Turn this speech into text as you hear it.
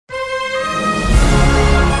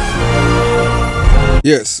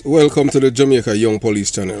Yes, welcome to the Jamaica Young Police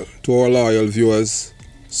channel. To our loyal viewers,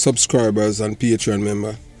 subscribers and Patreon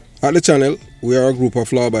member. At the channel, we are a group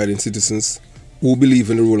of law-abiding citizens who believe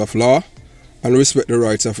in the rule of law and respect the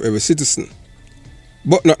rights of every citizen,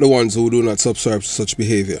 but not the ones who do not subscribe to such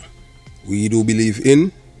behavior. We do believe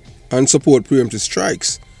in and support preemptive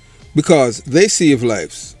strikes because they save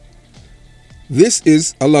lives. This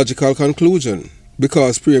is a logical conclusion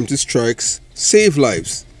because preemptive strikes save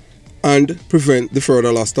lives and prevent the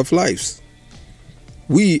further loss of lives.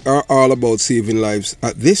 We are all about saving lives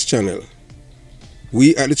at this channel.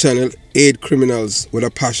 We at the channel aid criminals with a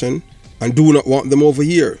passion and do not want them over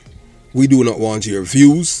here. We do not want your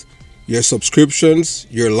views, your subscriptions,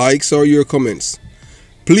 your likes or your comments.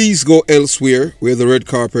 Please go elsewhere where the red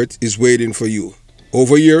carpet is waiting for you.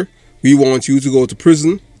 Over here, we want you to go to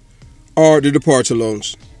prison or the departure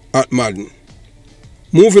lounge at Madden.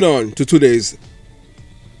 Moving on to today's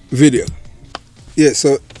video. Yeah,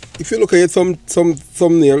 so if you look at your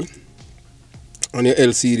thumbnail on your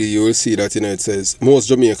LCD, you will see that it says most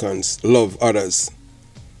Jamaicans love others.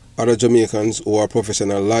 Other Jamaicans who are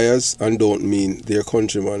professional liars and don't mean their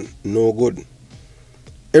countrymen no good.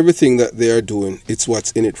 Everything that they are doing, it's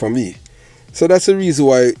what's in it for me. So that's the reason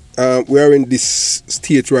why we are in this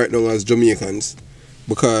state right now as Jamaicans,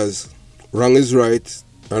 because wrong is right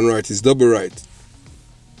and right is double right.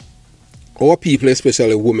 Our people,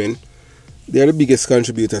 especially women, they are the biggest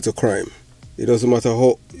contributor to crime. It doesn't matter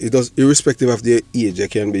how, irrespective of their age. They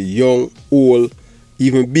can be young, old,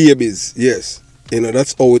 even babies. Yes,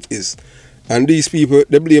 that's how it is. And these people,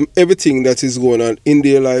 they blame everything that is going on in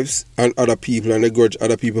their lives and other people, and they grudge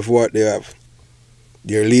other people for what they have.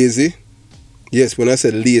 They're lazy. Yes, when I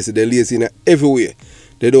said lazy, they're lazy in every way.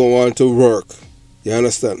 They don't want to work. You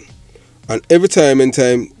understand? And every time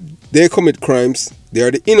they commit crimes, they are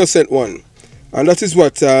the innocent one. And that is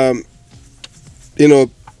what,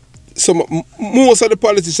 most of the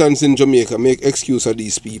politicians in Jamaica make excuse of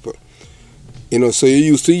these people. So you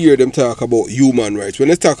used to hear them talk about human rights. When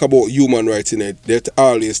they talk about human rights in it, they're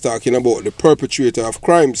always talking about the perpetrator of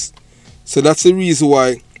crimes. So that's the reason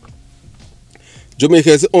why Jamaica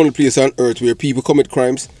is the only place on earth where people commit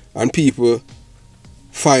crimes and people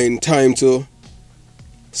find time to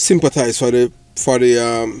sympathize for the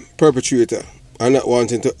perpetrator and not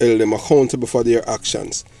wanting to hold them accountable for their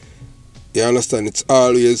actions. You understand? It's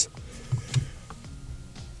always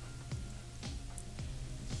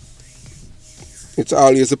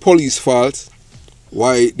the police fault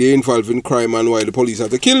why they're involved in crime and why the police have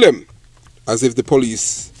to kill them, as if the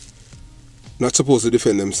police not supposed to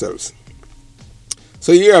defend themselves.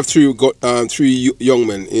 So you have three young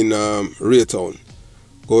men in Raytown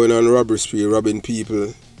going on robbery spree, robbing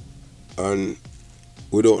people, and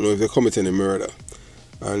we don't know if they commit any murder.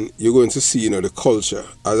 And you're going to see, the culture,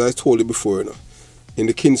 as I told you before, in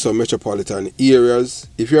the Kingston metropolitan areas.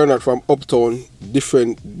 If you're not from uptown,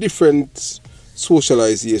 different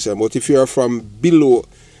socialization. But if you're from below,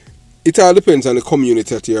 it all depends on the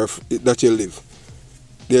community that you live.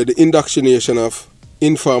 They're the indoctrination of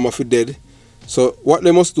inform of the dead. So what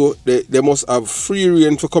they must do, they must have free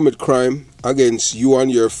rein to commit crime against you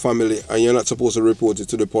and your family, and you're not supposed to report it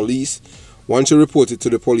to the police. Once you report it to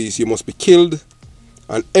the police, you must be killed,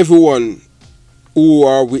 and everyone who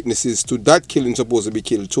are witnesses to that killing supposed to be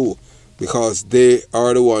killed too, because they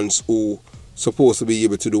are the ones who supposed to be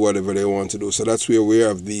able to do whatever they want to do. So that's where we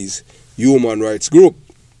have these human rights group.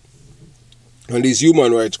 And these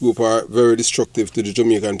human rights group are very destructive to the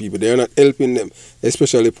Jamaican people. They are not helping them,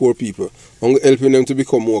 especially poor people, only helping them to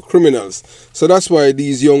become more criminals. So that's why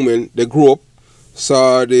these young men, they grow up,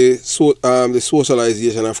 saw the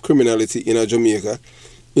socialization of criminality in Jamaica.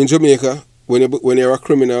 In Jamaica, when you're a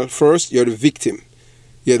criminal, first you're the victim.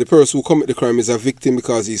 Yeah, the person who commit the crime is a victim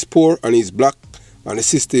because he's poor and he's black, and the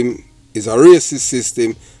system is a racist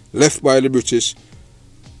system left by the British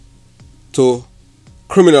to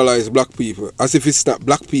criminalize black people, as if it's not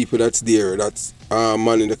black people that's there, that's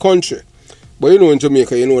man in the country. But in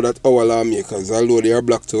Jamaica, you know that our lawmakers, although they are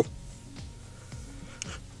black too,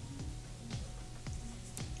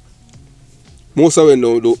 most of them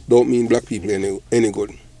don't mean black people any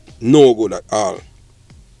good. No good at all.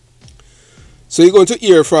 So you're going to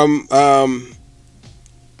hear from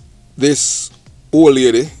this old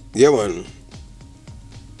lady. Yeah, man.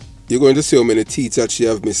 You're going to see how many teeth that she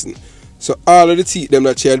have missing. So all of the teeth them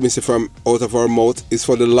that she had missing from out of her mouth is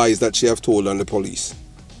for the lies that she have told on the police.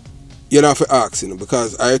 You don't have to ask,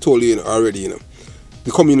 because I told you, already,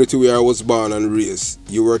 the community where I was born and raised,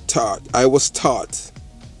 you were taught. I was taught.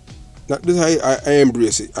 Not that I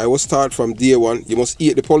embrace it. I was taught from day one, you must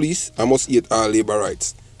hate the police, I must hate all labor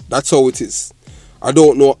rights. That's how it is. I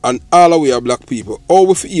don't know, and all of we are black people. All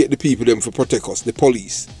we hate the people them for protect us, the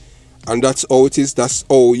police. And that's how it is. That's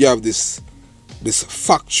how you have this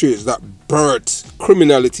factories that birth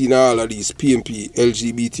criminality in all of these PMP,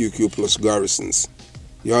 LGBTQ plus garrisons.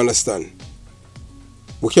 You understand?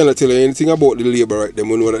 We cannot tell you anything about the labor right them.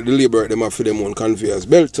 We know that the labor right them have for them own conveyors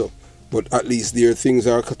belt up. But at least their things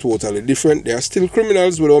are totally different. They are still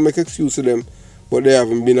criminals, we don't make excuse of them, but they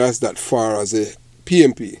haven't been as that far as a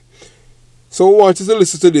PMP. So we want you to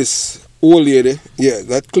listen to this old lady, yeah,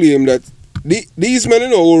 that claim that these men, you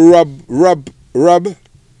know, rob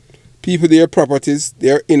people their properties,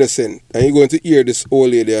 they are innocent. And you're going to hear this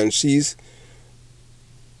old lady, and she's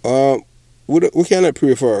we cannot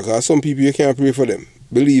pray for her, because some people you can't pray for them.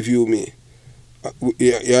 Believe you me.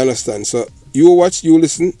 You understand? So you watch, you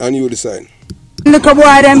listen, and you decide. Little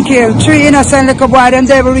boy them killed. 3 innocent little boy them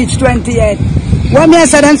never reach 28. When me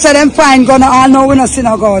say them fine gun, all know we no see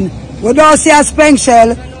no gun. We don't see a spank shell.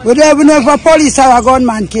 We don't even know if a police or a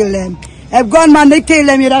gunman kill them. If gunman they kill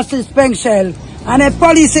them, that's a spank shell. And if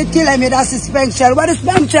police they kill them, that's a spank shell. What is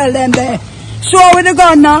spank shell them there? Show with the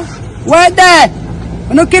gun now. Where there?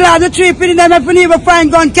 We no kill all the 3 people them if we never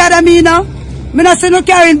find gun. Carry me now. Me not say no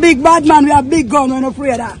carrying big bad man. We have big gun. We no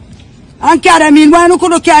afraid of that. And carry me. Why no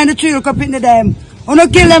could carry the 3 look up in them? We no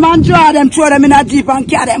kill them and draw them, throw them in a jeep and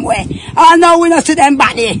carry them away. And now we no see them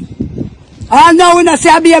body. And now we no see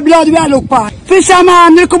a be a blood we a look for.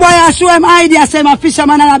 Fisherman, little boy a show him idea, say my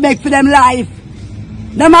fisherman and a beg for them life.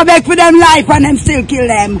 Them a beg for them life and them still kill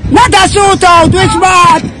them. Not a shootout, which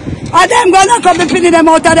bad? And them gonna come and pin them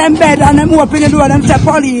out of them bed and them open the door and them say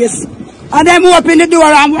police. And them open the door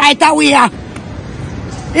and right away.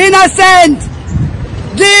 Innocent.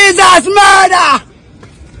 Jesus murder.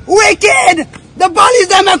 Wicked. The police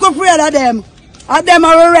them make afraid of them. And them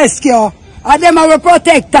are a rescue. And them are a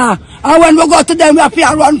protector. And when we go to them, we have to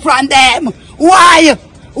run from them. Why?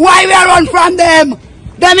 Why we run from them?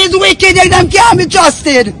 Them is wicked, them can't be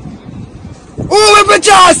trusted. Who will be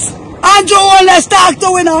trust? Andrew won't let's talk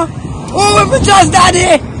to we now. Who will be trust,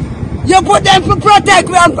 Daddy? You put them to protect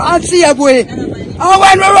we and save we. And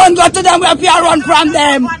when we run go to them, we have to run from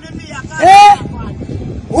them. Eh?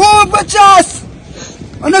 Who will be trust?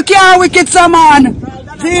 I don't care wicked some man.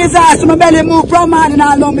 Jesus, my belly move from man and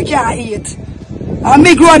I know me can't eat. And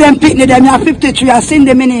me grow them picnic them, you're 53, I seen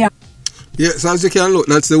them in here. Yes, as you can look,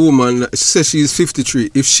 that's the woman. She says she is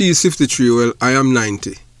 53. If she is 53, well, I am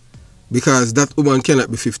 90. Because that woman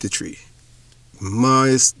cannot be 53.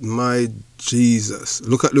 My Jesus.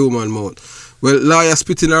 Look at the woman's mouth. Well, liar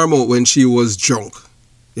spit in her mouth when she was drunk.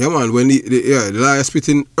 Yeah, man, when the liar spit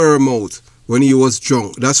in her mouth when he was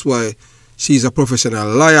drunk. That's why she's a professional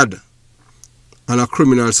liar and a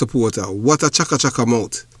criminal supporter. What a chaka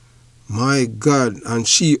mouth. My God. And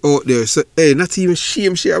she out there. So, hey, not even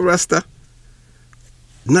shame she a rasta.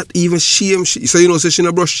 Not even shame. So, you know, so she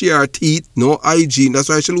no brush her teeth. No hygiene. That's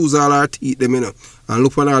why she lose all her teeth, them, you know. And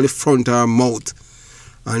look on all the front of her mouth.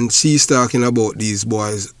 And she's talking about these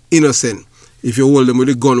boys. Innocent. If you hold them with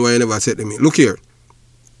a gun, why you never set them in? Look here.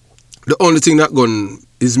 The only thing that gun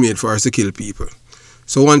is made for is to kill people.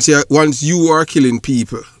 So once you are killing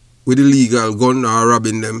people with illegal gun or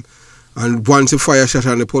robbing them, and once you fire shot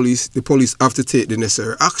on the police have to take the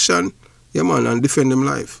necessary action, yeah man, and defend them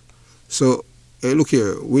life. So, hey, look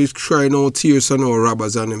here, we try no tears and no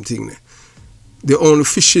robbers and them thing there. The only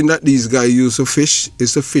fishing that these guys use to fish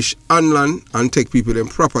is to fish on land and take people in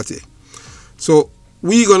property. So,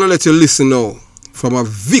 we're gonna let you listen now from a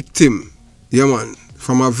victim, yeah man,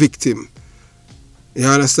 from a victim. You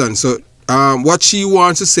understand? So, what she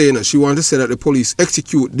wants to say now, she wants to say that the police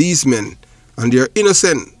execute these men and they're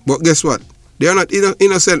innocent. But guess what? They are not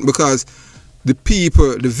innocent because the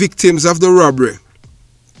people, the victims of the robbery,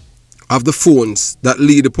 of the phones that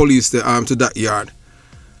lead the police to that yard,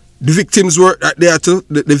 the victims were there too.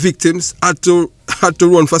 The victims had to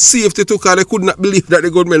run for safety too, because they could not believe that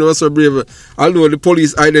the gunmen were so brave. Although the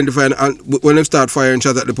police identified and when they start firing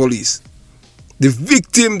shot at the police, the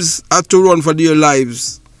victims had to run for their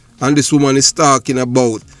lives. And this woman is talking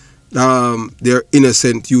about their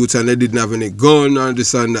innocent youth and they didn't have any gun and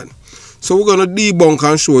this and that. So we're going to debunk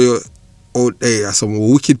and show you out there some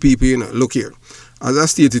wicked people, you know. Look here. As I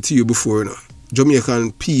stated to you before, you know,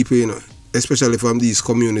 Jamaican people, you know, especially from these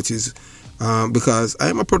communities, because I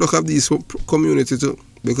am a product of these communities too.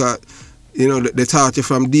 Because, you know, they taught you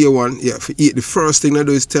from day one, yeah, for eat, the first thing they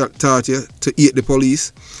do is taught you to eat the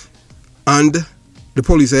police. And the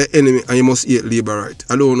police are enemy and you must eat labor right.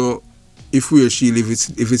 I don't know if where she live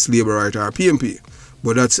if it's labor right or PMP,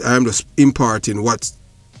 but that's I am just imparting what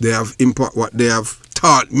they have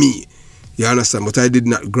taught me. You understand? But I did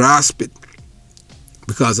not grasp it.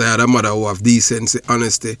 because I had a mother who have decency,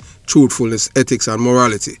 honesty, truthfulness, ethics and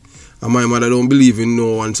morality. And my mother don't believe in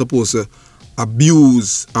no one supposed to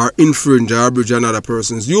abuse or infringe or abridge another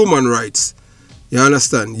person's human rights. You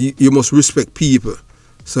understand? You must respect people.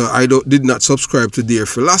 So I did not subscribe to their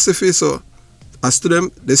philosophy. So as to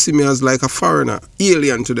them, they see me as like a foreigner,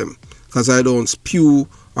 alien to them, because I don't spew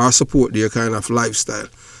or support their kind of lifestyle.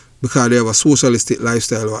 Because they have a socialistic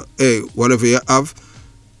lifestyle. Hey, whatever you have,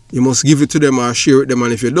 you must give it to them or share it with them,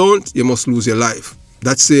 and if you don't, you must lose your life.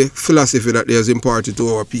 That's the philosophy that they has imparted to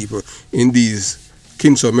our people in these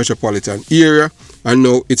Kingston metropolitan area, and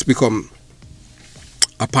now it's become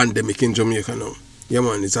a pandemic in Jamaica now. Yeah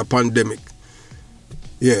man, it's a pandemic.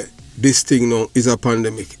 Yeah, this thing now is a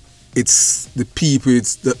pandemic. It's the people,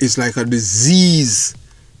 it's like a disease.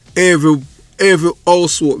 Every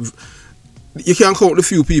household, you can count the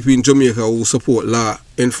few people in Jamaica who support law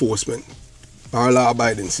enforcement or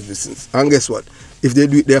law-abiding citizens. And guess what? If they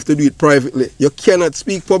do it, they have to do it privately. You cannot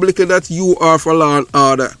speak publicly that you are for law and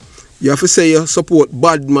order. You have to say you support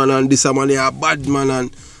bad man and this man, you are bad man,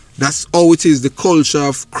 and that's how it is, the culture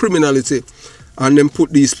of criminality. And then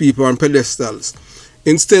put these people on pedestals.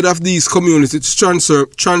 Instead of these communities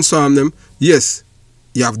transform them, yes,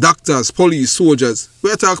 you have doctors, police, soldiers.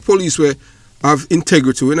 We attack police where have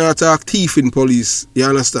integrity. We don't attack thieving police, you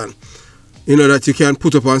understand? You know, that you can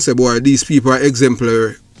put up and say, boy, these people are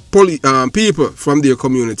exemplary people from their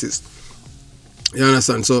communities. You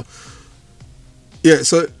understand? So, yeah,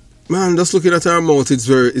 so, man, just looking at our mouth, it's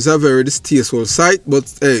a very distasteful sight,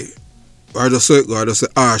 but hey, I just say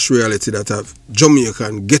harsh reality that have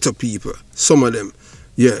Jamaican ghetto people, some of them,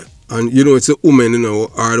 yeah, and you know it's the women, you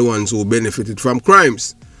know, are the ones who benefited from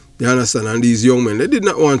crimes, you understand, and these young men, they did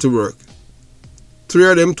not want to work.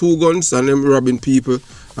 3 of them, 2 guns, and them robbing people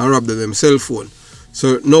and robbing them cell phone.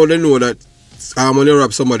 So now they know that when you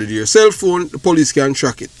rob somebody their cell phone, the police can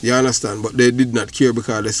track it, you understand, but they did not care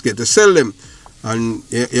because they scared to sell them, and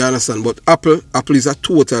you understand, but Apple is a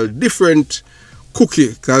total different cookie,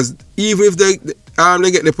 because even if they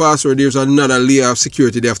get the password, there's another layer of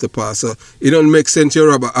security they have to pass. So it don't make sense you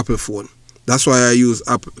rob an Apple phone. That's why I use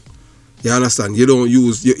Apple. You understand? You don't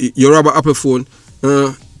use you rob an Apple phone.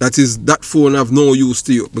 That phone have no use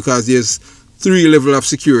to you, because there's 3 levels of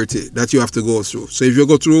security that you have to go through. So if you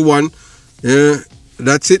go through 1,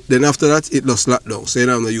 that's it. Then after that, it does lock down. So you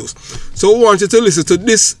don't have no use. So we want you to listen to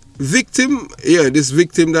this victim. Yeah, this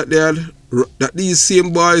victim that these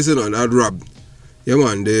same boys, you know, had robbed. Yeah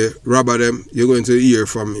man, they rob them, you're going to hear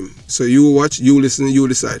from him. So you watch, you listen, you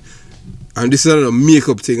decide. And this is not a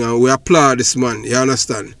makeup thing, and we applaud this man, you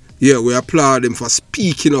understand? Yeah, we applaud him for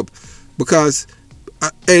speaking up. Because,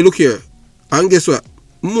 hey, look here, and guess what?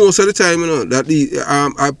 Most of the time, you know, that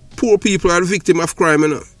the poor people are the victim of crime, you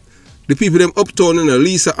know. The people them uptown, you know,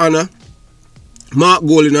 Lisa Anna, Mark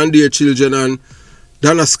Golin and their children, and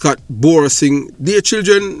Donna Scott, Borsing, their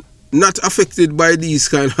children not affected by these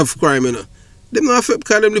kind of crime, you know. Them not affected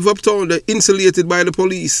because them live uptown, they're insulated by the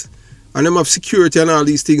police. And them have security and all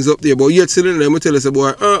these things up there. But yet still in them, we tell us,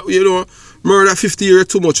 boy, you know, murder 50 years,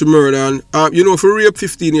 too much murder. And, you know, for rape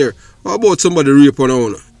 15 years, how about somebody rape on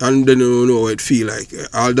owner? And then you know what it feel like.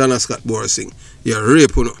 All Donna Scott Borsing. Yeah,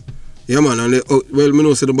 rape, you know. Yeah, man. And they, well, me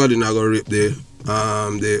know say the body not going to rape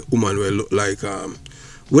the woman will look like.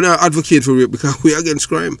 We don't advocate for rape because we're against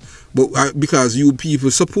crime. But because you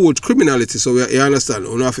people support criminality, so you understand,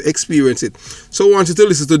 you don't have to experience it. So I want you to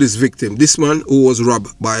listen to this victim, this man who was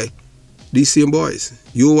robbed by these same boys.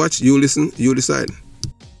 You watch, you listen, you decide.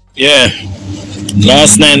 Yeah,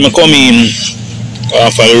 last night I come in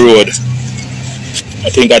off of the road. I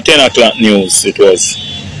think at 10 o'clock news it was.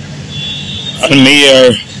 And me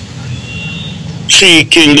hear 3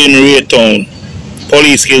 killed in Raytown.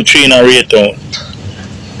 Police killed 3 in Raytown.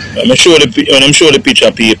 When I show the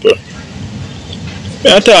picture people,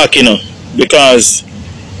 I talk, you know, because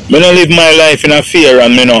I don't live my life in a fear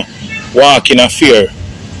and I don't walk in a fear.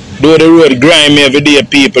 Though the road grind me every day,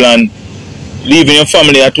 people, and leaving your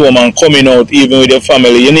family at home and coming out even with your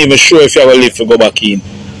family, you're not even sure if you have a lift to go back in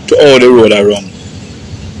to all the road around.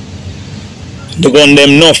 The gun them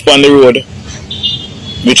enough on the road,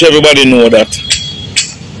 which everybody know that.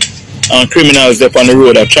 And criminals there on the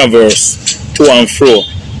road that traverse to and fro.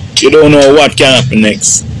 You don't know what can happen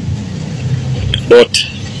next. But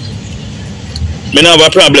I don't have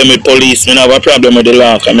a problem with police, I don't have a problem with the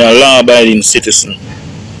law, because I'm a law-abiding citizen.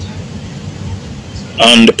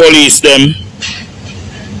 And the police them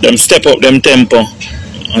step up them tempo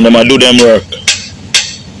and them do them work.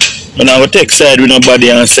 I don't take side with nobody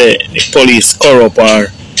and say the police corrupt or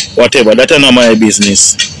whatever. That's not my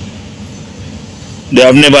business. They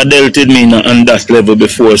have never dealt with me on that level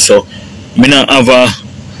before, so me not have a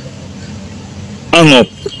hang up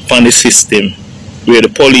on the system where the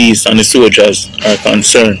police and the soldiers are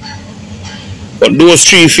concerned. But those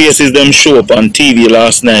three faces them show up on TV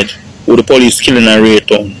last night with the police killing a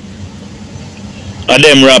Raytown. And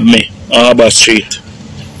them robbed me on Harbour Street,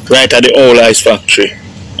 right at the Owl Ice factory,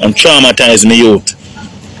 and traumatized me youth.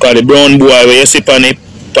 Because the brown boy where you see on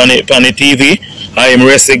the TV, I am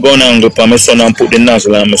rest the gun angle for my son and put the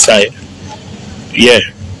nozzle on my side. Yeah.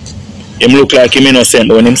 Him look like him innocent,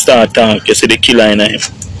 but when him start talk, you see the killer in him.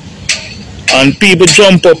 And people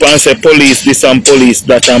jump up and say police this and police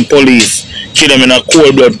that and police kill them in a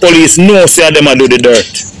cold blood. Police know say them a do the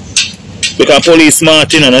dirt. Because police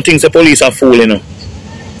smart, you know, I think the police are fool, you know.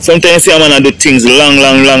 Sometimes you see a man do things long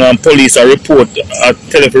and police are report,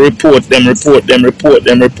 tell if you report them.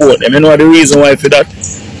 You know the reason why for that?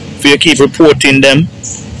 For you keep reporting them,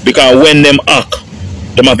 because when them act,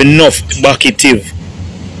 them have enough backative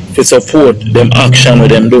to support them action with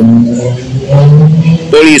them do.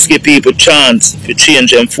 Police give people chance to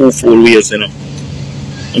change them full ways, you know.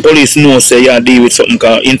 And police know say you deal with something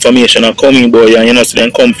called information are coming boy and you know so they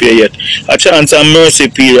come for you yet. A chance and mercy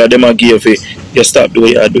period them a give you stop the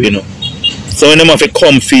way you do, you know. So when them have to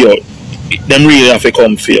come for you, them really have to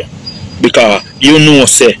come for you. Because you know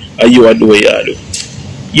say you are the way you do.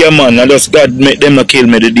 Yeah man, I just God make them not kill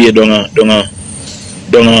me the day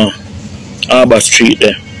down Harbour Street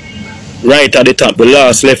there. Right at the top, the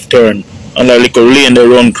last left turn, and a little lane they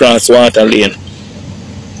run cross water lane.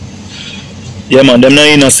 Yeah man, them not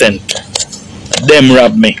innocent. Them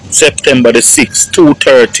robbed me. September the 6th,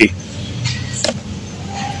 2:30.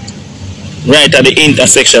 Right at the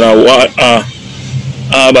intersection of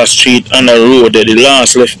Harbour Street and the road there, the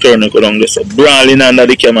last left turn I go down there. So brawling under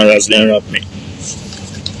the cameras, they robbed me.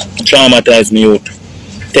 Traumatized me out.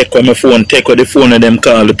 Take away my phone, take away the phone of them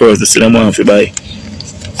call the person so them want to buy.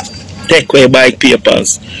 Take away bike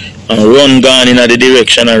papers and run gone in the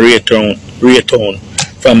direction of Raytown.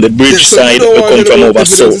 From the bridge side, we come from over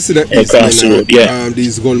south and cross the road. Yeah.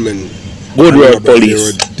 These gunmen. Good work,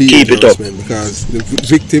 police. Keep it up. Because the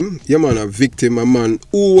victim, a man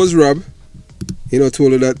who was robbed, you know,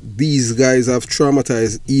 told her that these guys have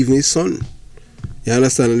traumatized even his son. You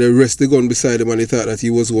understand? And they rest the gun beside him and they thought that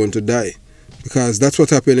he was going to die. Because that's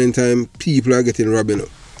what happened in time. People are getting robbed, you know.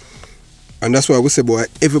 And that's why we say, boy,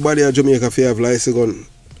 everybody at Jamaica if you have license gun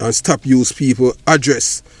and stop use people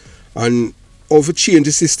address and over change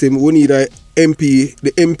the system. We need a MP,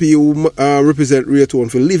 the MP who represent Raytown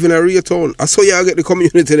for live in a Raytown. I saw you get the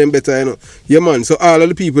community them better, you know. Yeah man, so all of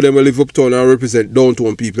the people them will live uptown and represent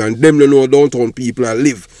downtown people, and them don't know downtown people and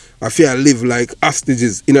live. I feel live like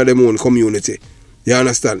hostages in their own community. You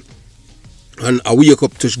understand? And I wake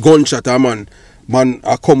up to gunshot a man. Man,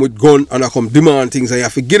 I come with gun and I come demand things and you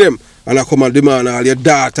have to get them. And I come and demand all your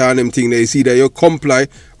data and them things. They see that you comply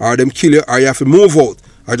or them kill you or you have to move out.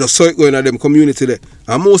 I just saw it going at them community there.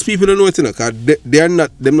 And most people don't know it, you know, because they are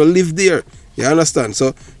not, them don't live there. You understand?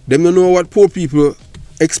 So, them don't know what poor people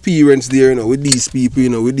experience there, you know, with these people, you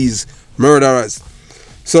know, with these murderers.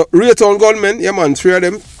 So, Raytown gunmen, yeah man, 3 of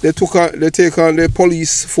them, they take on the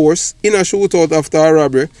police force in a shootout after a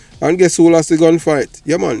robbery. And guess who lost the gunfight?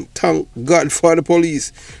 Yeah man, thank God for the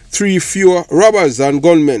police. 3 fewer robbers and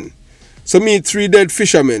gunmen. So meet 3 dead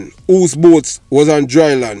fishermen whose boats was on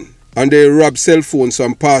dry land and they robbed cell phones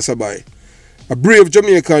from passerby. A brave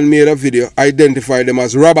Jamaican made a video, identified them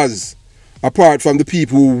as robbers. Apart from the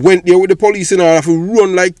people who went there with the police, you know, have to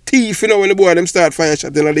run like thief, you know, when the boy them start fire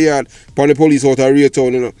shot in the yard upon the police out of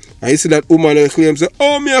Raytown, you know. And you see that woman that claims,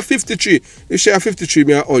 oh, me a 53. If she a 53,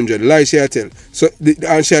 me a 100. Lie she a tell. So,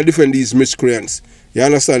 and she a defend these miscreants. You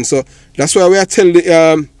understand? So, that's why we are tell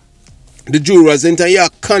the jurors, entire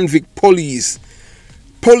convict police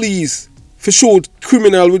for shoot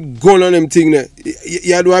criminal with gun and them thing there.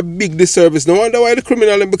 You do a big disservice. No wonder why the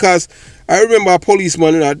criminal them, because I remember a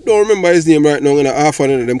policeman, and I don't remember his name right now, and half of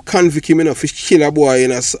them convict him, you know, for kill a boy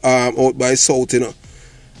in out by South, you know.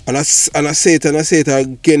 And I say it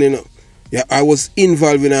again, you know. Yeah, I was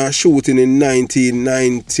involved in a shooting in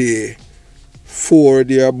 1994,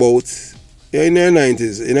 there about, yeah, in the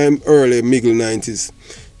 90s, in the early middle 90s.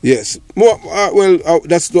 Yes, more that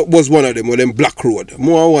was one of them. Or them Black Road.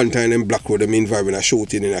 More one time them Black Road. Them involved in a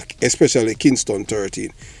shooting in especially Kingston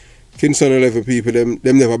 13, Kingston 11 people. Them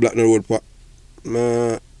never black no road.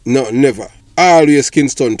 No, never. Always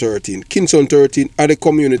Kingston 13. Kingston 13 are the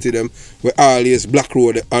community them where always Black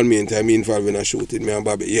Road and meantime involved in a shooting. Me and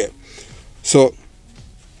Bobby, yeah. So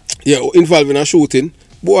yeah, involved in a shooting.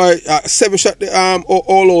 Boy, 7 shot the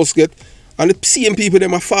all house get. And the same people,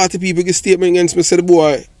 them are 40 people get statement against me. Say the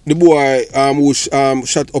boy who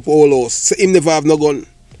shot up all house. Say him never have no gun.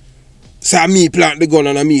 So me plant the gun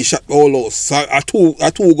and I me shot all house. So I two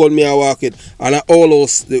gun me I walk it. And I all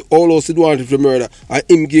house did wanted to murder. And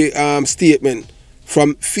him give statement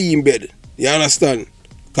from fee bed. You understand?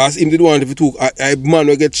 Because him did want if he took a man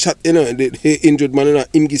will get shot, you know, the injured man, you know,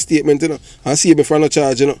 him give statement, you know, and see me for no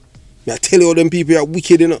charge, you know. I tell you all them people are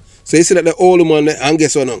wicked, you know. So you see that the old man and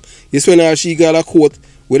guess what now? You see when she got a court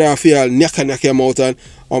with her fear knock him out and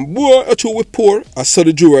boy I told we poor, I saw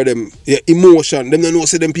the juror them emotion. Them don't know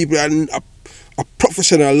say them people are a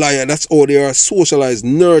professional liar. That's all they are, socialized,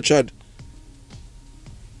 nurtured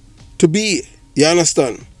to be. You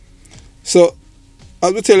understand? So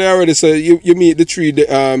as we tell you already, so you meet the three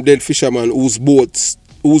dead fishermen whose boats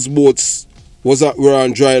were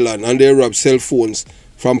on dry land and they robbed cell phones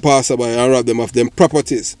from passerby and robbed them of them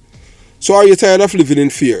properties. So are you tired of living in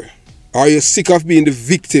fear? Are you sick of being the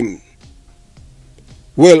victim?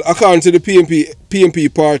 Well, according to the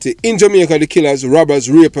PNP party, in Jamaica the killers, robbers,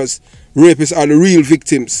 rapists are the real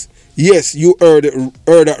victims. Yes, you heard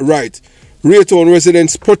that right. Raytown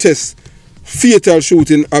residents protest fatal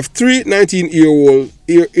shooting of 3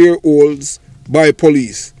 19-year-olds by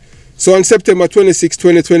police. So on September 26,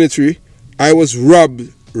 2023, I was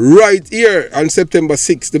robbed right here. On September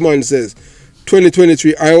 6, the man says,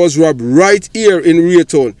 2023, I was robbed right here in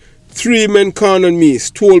Raytown. 3 men cornered me,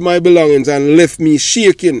 stole my belongings and left me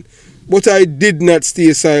shaking. But I did not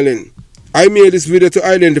stay silent. I made this video to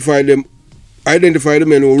identify the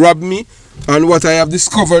men who robbed me, and what I have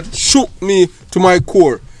discovered shook me to my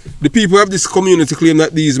core. The people of this community claim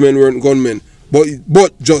that these men weren't gunmen,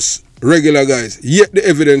 but just regular guys. Yet the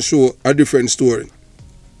evidence show a different story.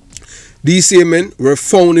 These same men were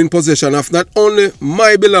found in possession of not only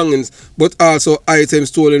my belongings, but also items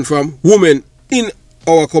stolen from women in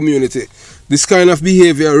our community. This kind of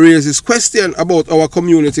behavior raises questions about our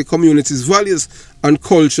community's values and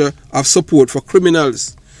culture of support for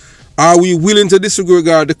criminals. Are we willing to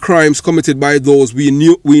disregard the crimes committed by those we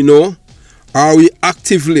know? Are we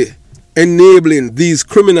actively enabling these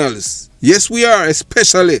criminals? Yes, we are,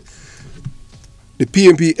 especially the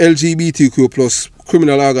PNP LGBTQ plus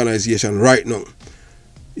criminal organization right now.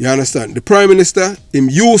 You understand? The Prime Minister, him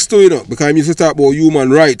used to, you know, because he used to talk about human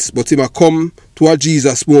rights, but him a come to a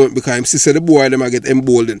Jesus moment because him see the boy them a get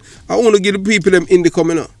emboldened. I want to give the people them in the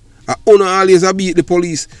coming up. I want to always beat the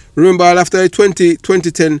police. Remember after the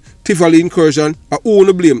 2010 Tivoli incursion, I want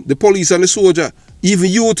to blame the police and the soldier.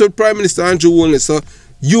 Even you to Prime Minister Andrew Holness, so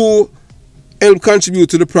you help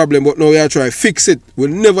contribute to the problem, but now we are trying to fix it.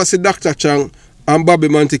 We'll never see Dr. Chang and Bobby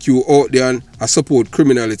Montague out there and support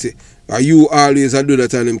criminality. You always do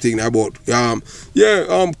that and them thing about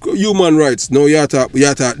human rights. Now you talk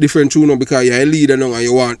different tune because you're a leader now and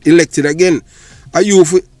you want elected again. Are you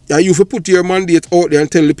for put your mandate out there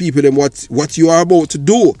and tell the people them what you are about to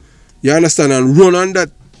do? You understand, and run on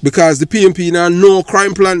that, because the PNP now no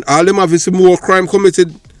crime plan. All them have is more crime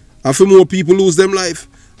committed and for more people lose them life.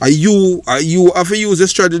 Are you have to use the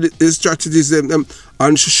strategies them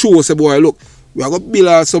and show us, boy, look, we are going to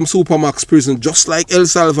build some supermax prison just like El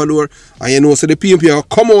Salvador, and you know, so the PNP will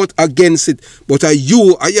come out against it. But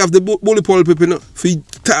you have the bully poll people, you know, for you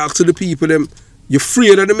talk to the people them. You're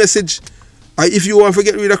afraid of the message. If you want to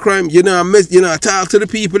get rid of crime, you know, talk to the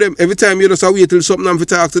people them. Every time you just wait till something and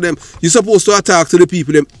talk to them. You're supposed to talk to the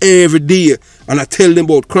people them every day and I tell them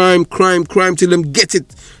about crime till them get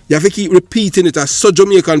it. You have to keep repeating it. As so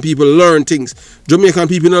Jamaican people learn things. Jamaican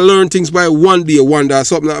people don't learn things by one day, one day,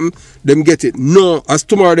 something them get it. No, as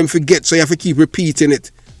tomorrow them forget, so you have to keep repeating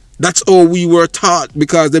it. That's all we were taught,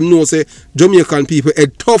 because them know say Jamaican people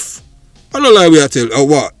head tough. I don't like we are tell. Oh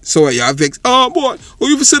what? So you have vexed. Oh boy, oh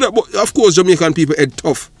you say that, but of course Jamaican people head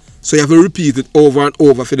tough. So you have to repeat it over and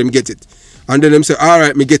over for them get it. And then them say,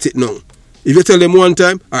 alright, me get it now. If you tell them one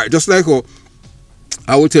time, alright, just like how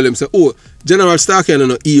I will tell them, say, oh, General Starkey and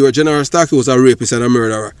no era, General Starkey was a rapist and a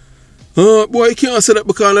murderer. Oh boy, you can't say that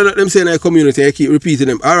because of that them say in the community, I keep repeating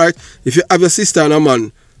them. Alright, if you have your sister and a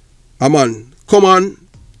man, come on,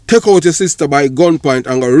 take out your sister by gunpoint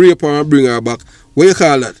and go rape her and bring her back. What you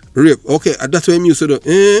call that? Rape. Okay, that's what I'm used to do.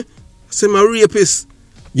 I say my rapist.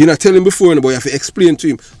 You're not telling him before, boy, you have to explain to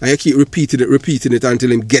him. And you keep repeating it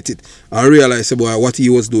until him get it and realize, boy, what he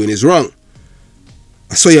was doing is wrong.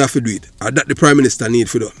 So you have to do it. And that the Prime Minister need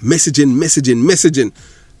for do. Messaging.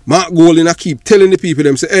 Mark Golding, I keep telling the people,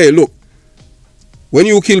 them say, hey, look, when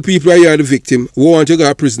you kill people and you are the victim, we want you to go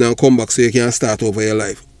to prison and come back so you can start over your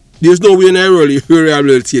life. There's no way in a world you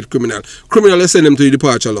rehabilitate criminal. Criminal, send them to the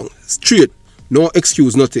departure long. Straight. No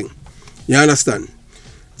excuse, nothing. You understand?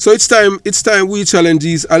 So it's time we challenge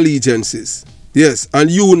these allegiances. Yes, and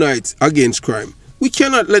unite against crime. We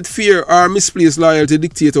cannot let fear or misplaced loyalty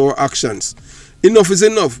dictate our actions. Enough is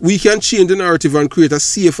enough. We can change the narrative and create a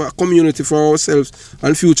safer community for ourselves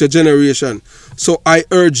and future generation. So I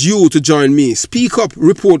urge you to join me. Speak up,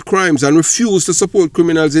 report crimes, and refuse to support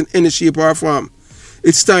criminals in any shape or form.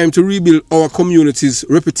 It's time to rebuild our community's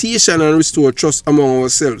reputation and restore trust among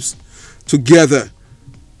ourselves. Together,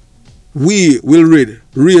 we will rid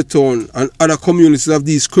Raytown and other communities of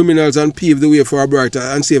these criminals and pave the way for a brighter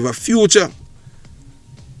and safer future.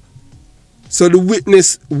 So the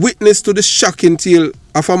witness to the shocking tale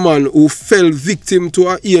of a man who fell victim to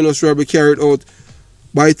a heinous robbery carried out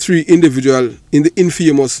by 3 individuals in the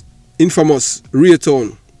infamous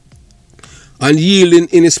Raytown, and yielding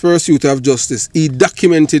in his pursuit of justice. He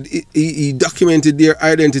documented their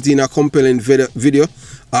identity in a compelling video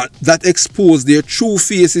that exposed their true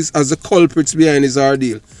faces as the culprits behind his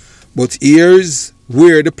ordeal. But here's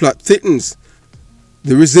where the plot thickens.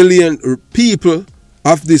 The resilient people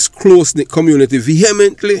of this close-knit community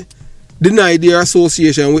vehemently deny their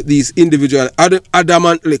association with these individuals,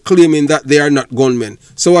 adamantly claiming that they are not gunmen.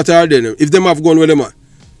 So what are they? If them have gun, where them are?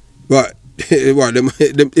 But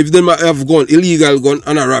if them have gun, illegal gun,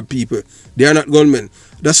 and rob people, they are not gunmen.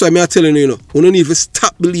 That's why I'm telling you, you don't even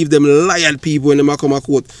stop believe them liar people when they come to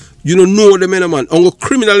court. You don't know them, man. And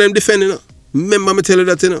criminal them defending. Remember me tell you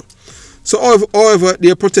that, So however,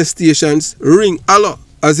 their protestations ring a lot,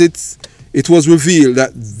 as it was revealed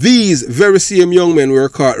that these very same young men were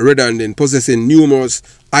caught red-handed, possessing numerous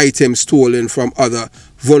items stolen from other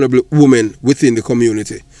vulnerable women within the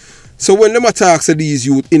community. So when them attacks of these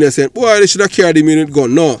youth innocent, boy, they should have carried him in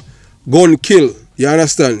gun. No, gun kill. You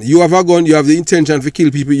understand? You have a gun, you have the intention to kill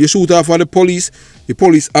people. You shoot off at the police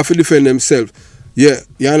have to defend themselves. Yeah,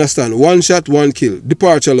 you understand? 1 shot, 1 kill.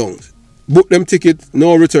 Departure longs. Book them ticket,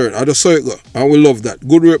 no return. I just saw it go. And we love that.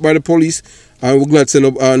 Good work by the police. And we're glad to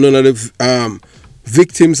know none of the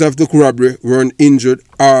victims of the robbery weren't injured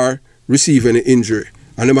or receive any injury.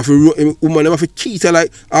 And them have to cheat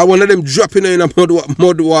like one of them dropping in a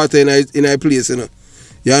mud water in a place,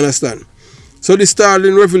 You understand? So the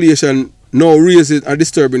startling revelation now raises a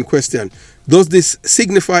disturbing question. Does this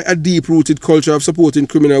signify a deep-rooted culture of supporting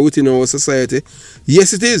criminals within our society?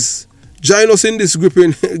 Yes, it is. Join us in this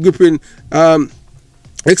gripping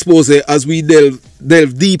expose as we delve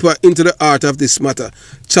deeper into the art of this matter,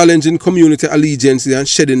 challenging community allegiance and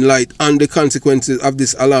shedding light on the consequences of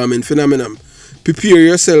this alarming phenomenon. Prepare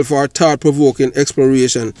yourself for a thought-provoking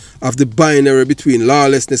exploration of the binary between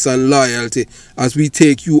lawlessness and loyalty as we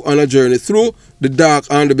take you on a journey through the dark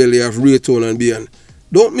underbelly of Raytown and beyond.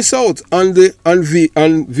 Don't miss out on the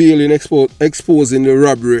unveiling exposing the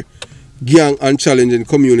robbery, gang and challenging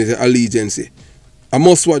community allegiance. A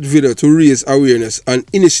must-watch video to raise awareness and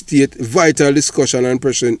initiate vital discussion and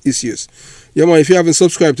pressing issues. Yeah, man, if you haven't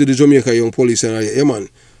subscribed to the Jamaica Young Police Channel yet, yeah, man,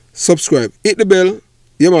 subscribe. Hit the bell.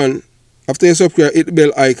 Yeah, man, after you subscribe, hit the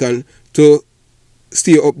bell icon to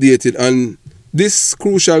stay updated on this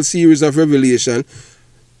crucial series of revelation.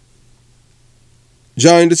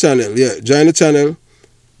 Join the channel. Yeah, join the channel.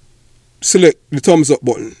 Select the thumbs up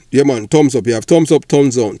button. Yeah, man, thumbs up. You have thumbs up,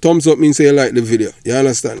 thumbs down. Thumbs up means you like the video. You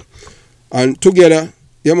understand? And together,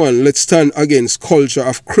 yeah, man, let's stand against culture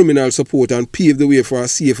of criminal support and pave the way for a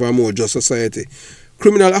safer and more just society.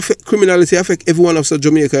 Criminality affects every one of us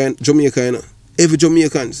Jamaica, every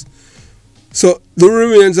Jamaicans. So the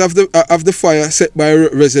remains of the fire set by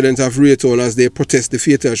residents of Raytown as they protest the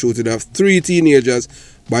fatal shooting of 3 teenagers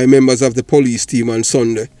by members of the police team on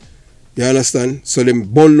Sunday. You understand? So them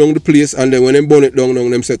burn down the place, and then when them burn it down,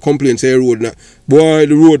 them say complaints say road now. Boy,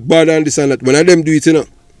 the road bad and this and that. When them do it,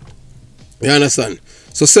 You understand?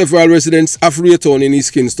 So several residents of Raytown in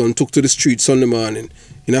East Kingston took to the street Sunday morning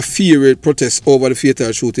in a furious protest over the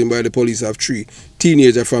fatal shooting by the police of 3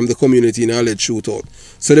 teenagers from the community in an alleged shootout.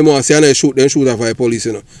 So they want to say, I shoot off by the police,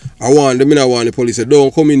 I want the police,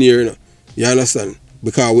 don't come in here, You understand?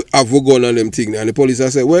 Because we have a gun on them thing. And the police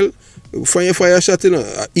say, well, fire shot,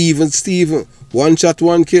 even Steve, 1 shot,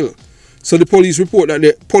 1 kill. So the police report that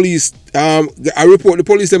the police,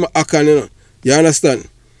 them are acting, You understand?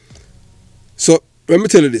 So, let me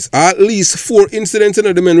tell you this. At least 4 incidents,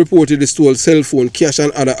 the men reported they stole cell phone, cash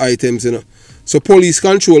and other items, So police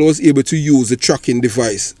control was able to use the tracking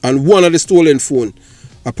device. And one of the stolen phone,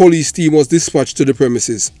 a police team was dispatched to the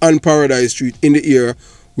premises on Paradise Street in the area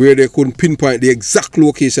where they couldn't pinpoint the exact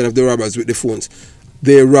location of the robbers with the phones.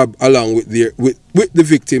 They robbed along with the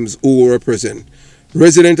victims who were present.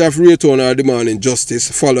 Residents of Raytown are demanding justice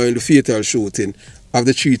following the fatal shooting of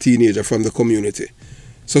the 3 teenagers from the community.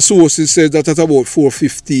 So sources said that at about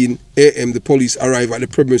 4:15 a.m. the police arrived at the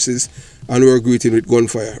premises and were greeted with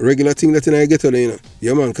gunfire. Regular thing that I get on, you know.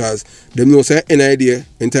 Yeah, man, cause them know say any idea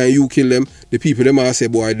in time you kill them, the people them are say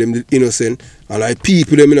boy them innocent, and like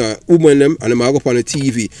people them, you know, woman them and them are up on the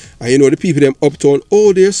TV, and you know the people them uptown,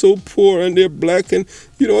 oh they're so poor and they're black, and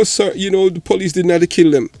you know sir, you know the police didn't have to kill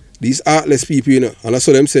them. These heartless people, you know, and I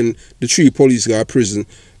saw them send the 3 police guys to prison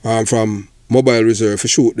from Mobile Reserve for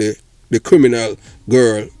shoot the criminal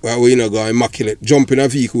girl where you know go immaculate, jump in a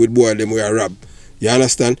vehicle with boy them where rob. You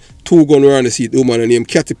understand? 2 guns were on the seat, the woman named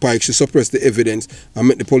Catty Pike, she suppressed the evidence and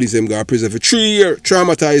make the police them go to prison for 3 years,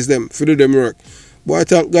 traumatize them, for do them work. Boy,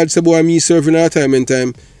 thank God say boy me serving our time in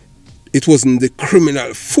time. It wasn't the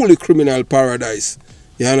criminal, fully criminal paradise.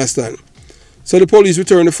 You understand? So the police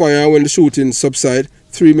returned the fire, and when the shooting subsided,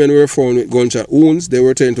 3 men were found with gunshot wounds. They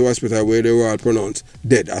were taken to hospital where they were all pronounced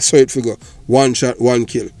dead. I saw it figure, 1 shot, 1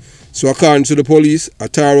 kill. So according to the police, a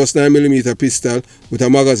Taurus 9mm pistol with a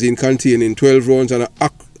magazine containing 12 rounds and an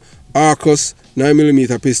Arcus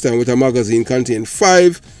 9mm pistol with a magazine containing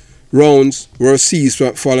 5 rounds were seized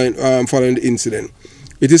following the incident.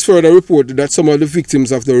 It is further reported that some of the victims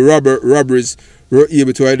of the robberies were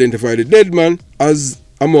able to identify the dead man as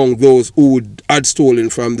among those who had stolen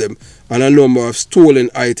from them, and a number of stolen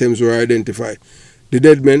items were identified. The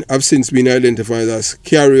dead men have since been identified as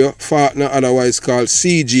Carrier Fartner, otherwise called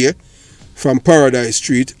CJ, from Paradise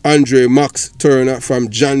Street, Andre Max Turner from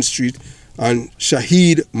John Street, and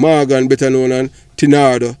Shahid Morgan, better known as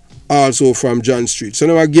Tinardo, also from John Street. So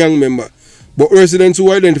now a gang member. But residents who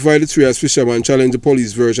identified the 3 as fishermen challenged the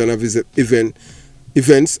police version of his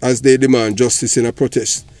events as they demand justice in a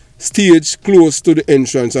protest stage close to the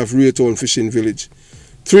entrance of Raytown Fishing Village.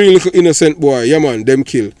 3 little innocent boy, yeah man, them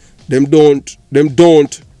kill. Them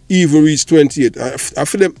don't even reach 28. I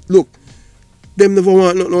feel them, look, them never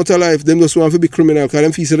want nothing out of life. Them just want to be criminal because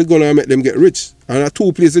them feel they're going to make them get rich. And there are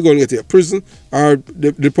 2 places they're going to get here, prison or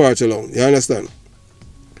the departure alone. You understand?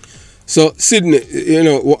 So Sydney, you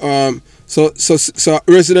know, so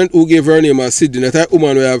resident who gave her name as Sydney, that type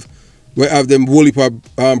woman we have them whole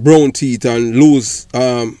brown teeth and lose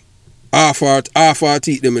half her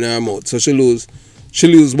teeth them in her mouth. So she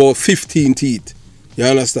lose about 15 teeth. You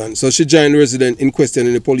understand? So she joined the resident in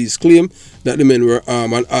questioning the police claim that the men were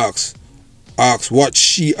armed and asked what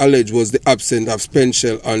she alleged was the absence of spent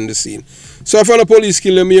shell on the scene. So if the police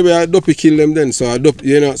kill them, maybe I dopey kill them then. So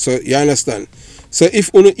you know, so you understand. So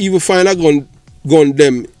if you even find a gun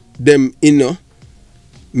them in know,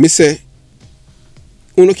 me say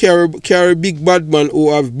you carry big bad man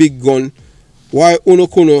who have big gun, why you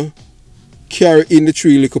couldn't carry in the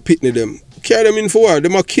 3 little pitney them? Carry them in for what?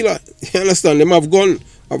 Them a killer. You understand? Them have gun.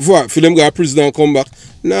 For what? For them go to prison and come back.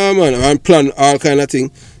 Nah man, and plan all kind of thing.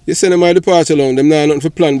 You send them my departure along, them not nothing for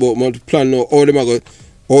plan about, but plan now how them are go,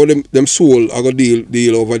 how them soul are go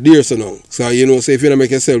deal over there so now. So you know, say if you don't make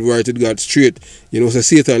yourself right with God straight, you know, say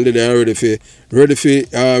Satan did there ready for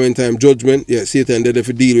in time judgment, yeah, Satan did there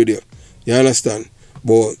for deal with you. You understand?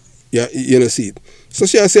 But yeah, you know see it. So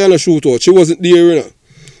she say on a shootout, she wasn't there, you know.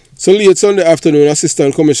 So late Sunday afternoon,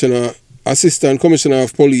 Assistant Commissioner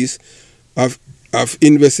of Police of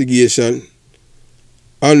Investigation,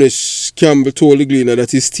 Anish Campbell, told the Gleaner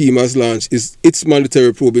that his team has launched its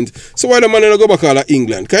mandatory probing. So why the man not go back all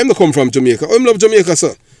England? Can him come from Jamaica? I'm love Jamaica,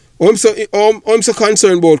 sir. I'm so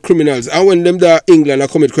concerned about criminals. And when them there England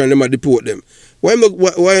commit crime, them deport them. Why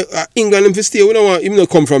England him to stay? We don't want him to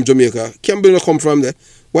come from Jamaica. Campbell not come from there.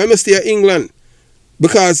 Why must stay at England?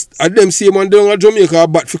 Because at them same man down at Jamaica are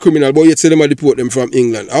bad for criminal, but yet say them deport them from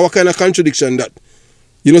England. What kind of contradiction that?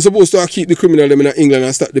 You're not supposed to keep the criminal them in England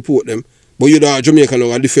and start deport them. But you don't Jamaica now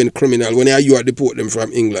and defend criminal when you are deport them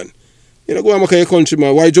from England. You know, go and make your country,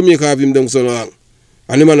 man. Why Jamaica have him down so long?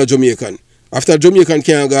 And the man a Jamaican. After Jamaican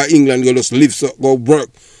can't go to England, go just live, so go work.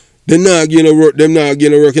 They not getting to work, them not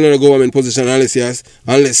getting to work in a government position unless you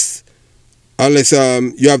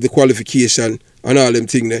have the qualification and all them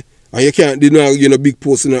things there. And you can't deny big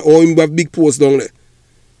post in there. Or you have big post down there.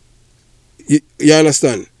 You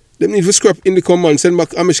understand? Them need to scrap in the command, send back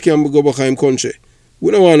Amish Campbell go back to him country.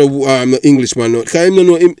 We don't want no Englishman now. Because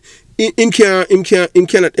him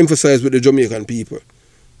cannot emphasize with the Jamaican people.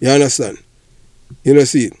 You understand? You know,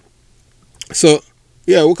 see. So,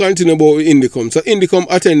 yeah, we continue about Indicom. So, Indicom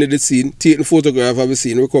attended the scene, taking photograph of the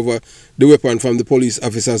scene, recover the weapon from the police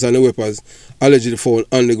officers and the weapons allegedly found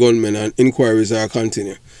on the gunmen, and inquiries are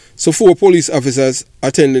continuing. So, 4 police officers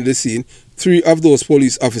attended the scene. 3 of those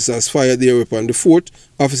police officers fired their weapon. The 4th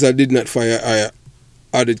officer did not fire,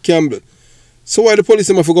 added Campbell. So why the police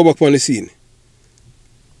have to go back on the scene?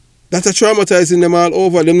 That's a traumatizing them all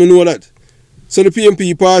over. Them don't know that. So the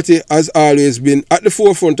PMP party has always been at the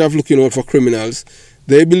forefront of looking out for criminals.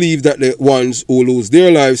 They believe that the ones who lose their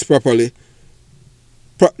lives properly,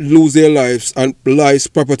 and lives,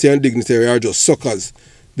 property and dignity are just suckers.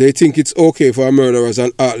 They think it's okay for murderers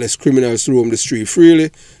and heartless criminals to roam the street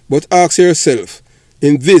freely. But ask yourself,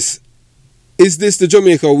 is this the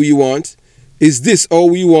Jamaica we want? Is this how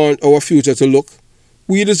we want our future to look?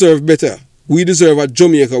 We deserve better. We deserve a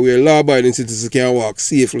Jamaica where law-abiding citizens can walk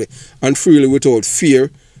safely and freely without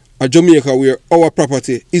fear. A Jamaica where our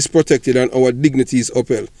property is protected and our dignity is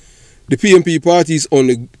upheld. The PMP party is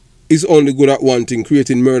only good at one thing,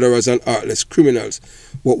 creating murderers and heartless criminals.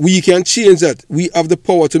 But we can change that. We have the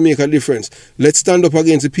power to make a difference. Let's stand up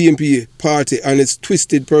against the PMP party and its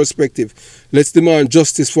twisted perspective. Let's demand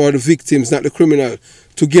justice for the victims, not the criminal.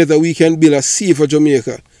 Together we can build a safer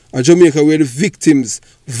Jamaica. A Jamaica where the victims'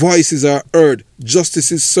 voices are heard,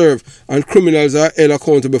 justice is served, and criminals are held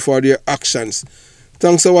accountable for their actions.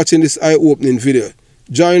 Thanks for watching this eye-opening video.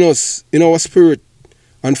 Join us in our spirit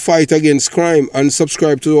and fight against crime, and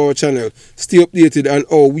subscribe to our channel. Stay updated on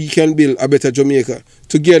how we can build a better Jamaica.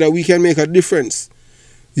 Together we can make a difference.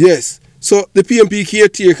 Yes, so the PMP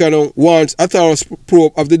caretaker now wants a thorough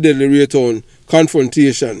probe of the deadly Raytown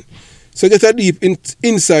confrontation. So get a deep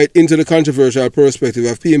insight into the controversial perspective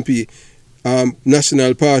of PMP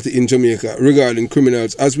National Party in Jamaica regarding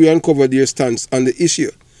criminals as we uncover their stance on the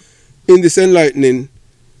issue. In this enlightening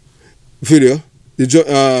video,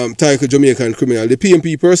 the title Jamaican Criminal, the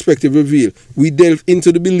PMP perspective reveal, we delve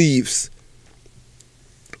into the beliefs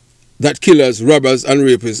that killers, robbers and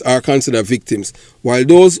rapists are considered victims, while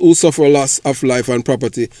those who suffer loss of life and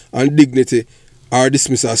property and dignity are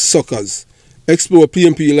dismissed as suckers. Explore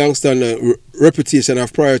PMP long-standing reputation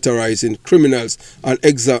of prioritizing criminals and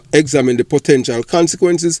examine the potential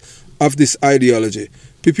consequences of this ideology.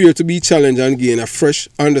 Prepare to be challenged and gain a fresh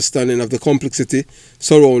understanding of the complexity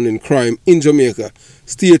surrounding crime in Jamaica.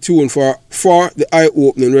 Stay tuned for the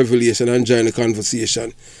eye-opening revelation and join the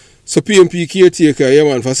conversation. So PMP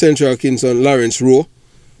caretaker, for Central Kingston, Lawrence Rowe,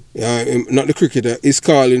 not the cricketer, is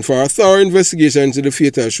calling for a thorough investigation into the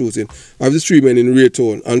fatal shooting of the 3 men in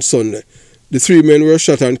Raytown on Sunday. The 3 men were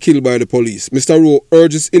shot and killed by the police. Mr. Rowe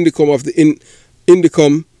urges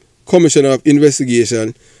Indicom Commissioner of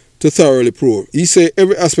Investigation to thoroughly probe. He said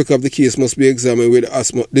every aspect of the case must be examined with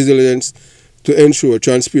utmost diligence to ensure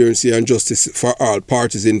transparency and justice for all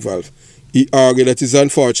parties involved. He argued that it is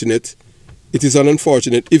an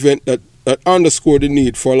unfortunate event that underscored the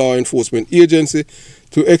need for law enforcement agency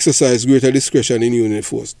to exercise greater discretion in using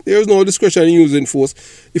force. There is no discretion in using force.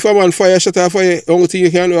 If a man shut off fire, the only thing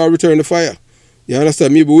you can do is return the fire. You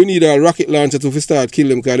understand me? But we need a rocket launcher to start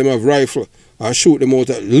killing them because they have rifle and shoot them out,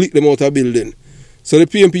 lick them out of building. So the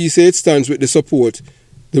PMP say it stands with the support,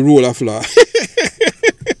 the rule of law.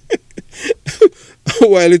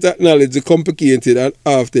 While it acknowledges the complicated and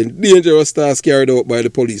often dangerous tasks carried out by the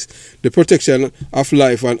police, the protection of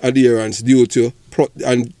life and adherence due to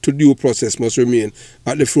due process must remain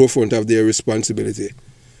at the forefront of their responsibility.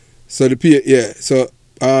 So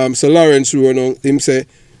so Lawrence Rowe, him say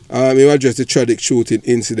he addressed the tragic shooting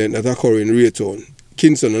incident that occurred in Raytown,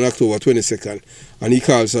 Kingston on October 22nd, and he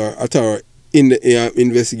calls for a thorough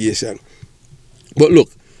investigation. But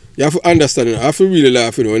look, you have to understand, I have to really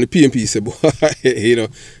laugh, when the PMP say, boy,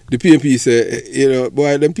 the PMP say,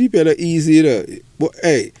 boy, them people are easy, But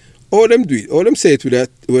hey, all them do it, all them say it with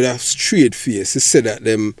a straight face, to say that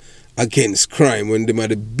them against crime when them are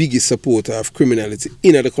the biggest supporter of criminality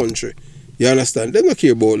in the country. You understand? They don't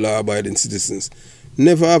care about law-abiding citizens.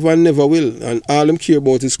 Never have and never will. And all them care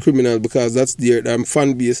about is criminal because that's their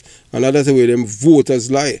fan base, and that's the way them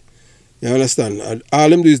voters lie. You understand? And all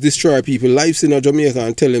them do is destroy people's lives in Jamaica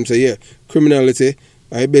and tell them, say, yeah, criminality is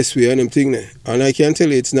the best way and them thing there. And I can tell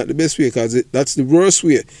you it's not the best way because that's the worst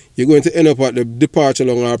way. You're going to end up at the departure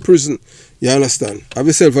along our prison. You understand? Have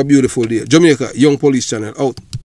yourself a beautiful day. Jamaica Young Police Channel out.